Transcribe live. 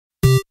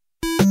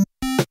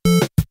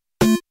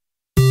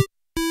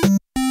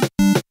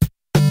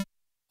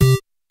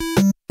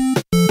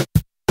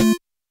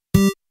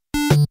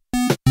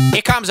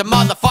comes a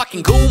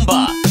motherfucking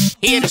Goomba,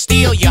 here to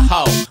steal your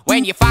hoe.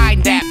 When you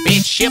find that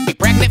bitch, she'll be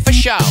pregnant for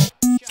show.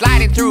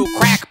 Sliding through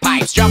crack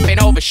pipes, jumping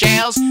over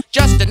shells,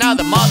 just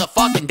another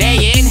motherfucking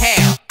day in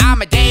hell.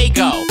 I'm a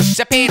Dago,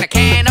 sipping a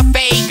can of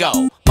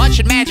Faygo.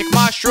 Munching magic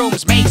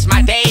mushrooms makes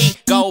my day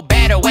go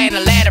better when a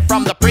letter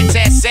from the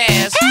princess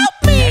says, help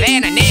me! And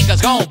then a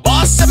nigga's gon'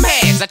 bust some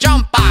heads. I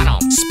jump on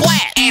 'em,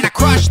 splat, and I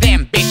crush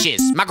them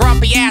bitches. My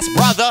grumpy ass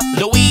brother,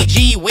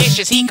 Luigi,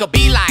 wishes he could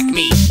be like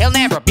me. He'll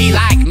never be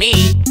like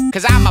me,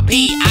 cause I'm a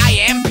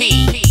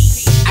P-I-M-P.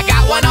 I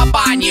got one up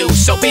on you,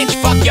 so bitch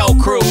fuck your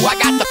crew. I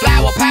got the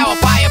flower power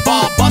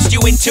fireball, bust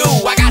you in two.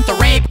 I got the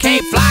rape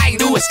cape flying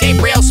to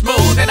escape real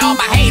smooth, and all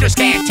my haters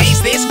can't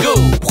taste this goo.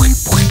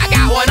 I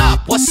got one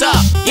up, what's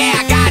up? Yeah,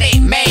 I got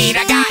it made.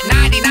 I got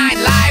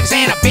 99 lives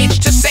and a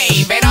bitch to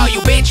save, and all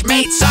you bitch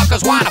made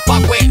suckers wanna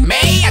fuck with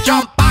me. I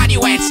jump on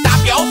you and stop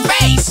your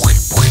face.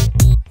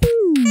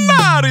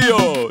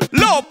 Mario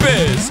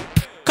Lopez,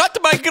 cut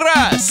my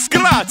grass,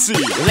 grazie.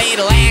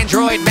 Little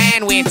android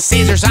man with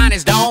scissors on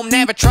his dome.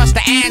 Never trust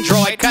the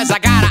android, cause I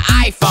got an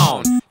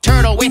iPhone.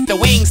 Turtle with the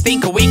wings,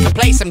 thinking we could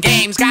play some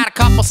games. Got a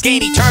couple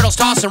skinny turtles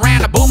tossing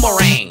around a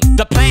boomerang.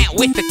 The plant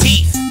with the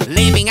teeth,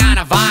 living on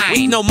a vine.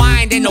 With no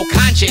mind and no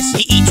conscience,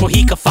 he eats what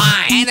he could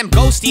find. And them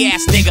ghosty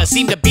ass niggas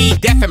seem to be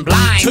deaf and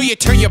blind. Till you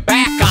turn your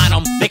back on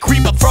them, they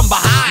creep up from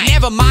behind.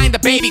 Never mind the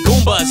baby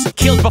Goombas,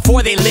 killed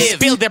before they live.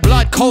 Spilled their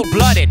blood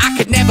cold-blooded, I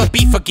could never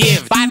be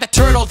forgiven by the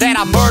turtle that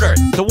I murdered,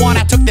 the one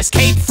I took this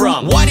cape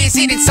from. What is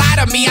it inside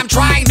of me I'm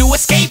trying to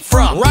escape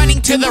from?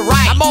 Running to the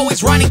right, I'm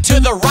always running to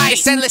the right.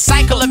 This endless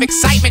cycle of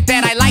excitement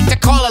that I like to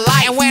call a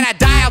life. And when I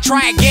die I'll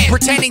try again,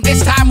 pretending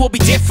this time will be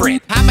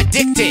different. I'm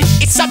addicted,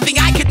 it's something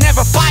I could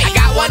never fight. I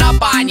got one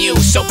up on you,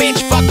 so bitch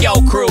fuck your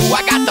crew.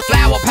 I got the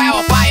flower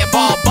power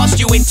fireball, bust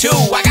you in two.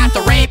 I got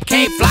the rape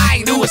cape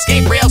flying to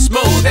escape real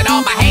smooth, and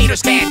all my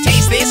haters can't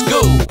taste this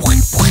goo.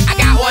 I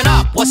got one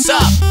up, what's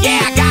up?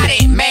 Yeah, I got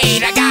it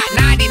made. I got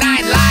 99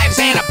 lives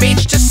and a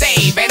bitch to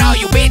save, and all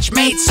you bitch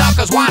made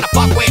suckers wanna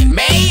fuck with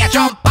me. I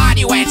jump on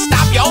you and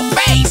stop your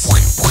face.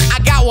 I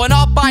got one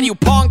up on you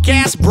punk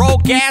ass,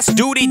 broke ass,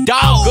 duty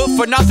dog, good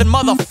for nothing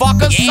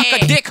motherfuckers. Yeah.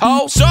 Suck a dick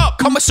hoe. Sup?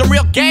 Come with some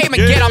real game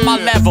and get on my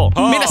level.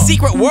 I'm in a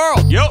secret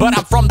world, but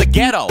I'm from the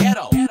ghetto.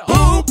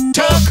 Who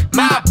took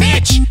my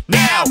bitch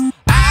now?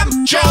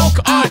 I'm joke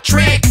or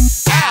trick.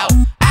 How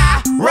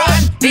I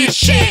run this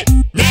shit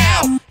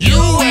now?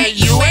 You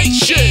ain't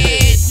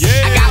shit.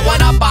 I got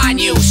one up on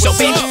you, so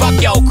bitch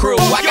fuck your crew.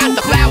 I got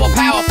the flower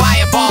power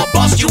fireball,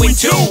 bust you in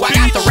two. I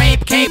got the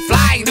rape cape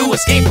flying to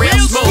escape real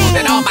smooth,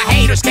 and all my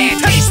haters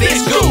can't taste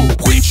this goo.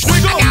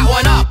 I got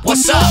one up,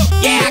 what's up?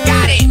 Yeah, I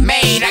got it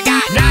made. I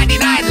got 99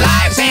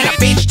 lives and a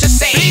bitch to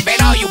save,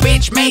 and all you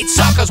bitch made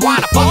suckers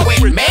wanna fuck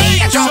with me.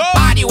 I jump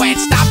on you and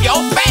stop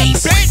your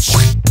face.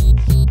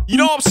 Bitch, you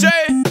know what I'm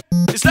saying?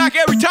 It's like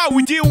every time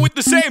we deal with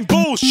the same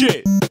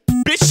bullshit.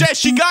 Bitch says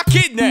she got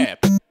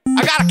kidnapped.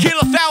 I gotta kill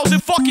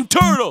 1,000 fucking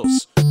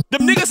turtles.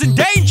 Them niggas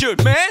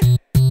endangered, man.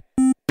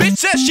 Bitch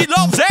says she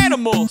loves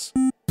animals.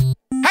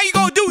 How you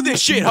gonna do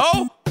this shit,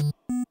 ho?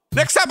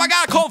 Next time I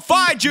gotta come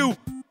find you,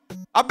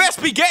 I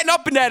best be getting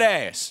up in that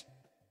ass,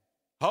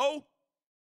 ho.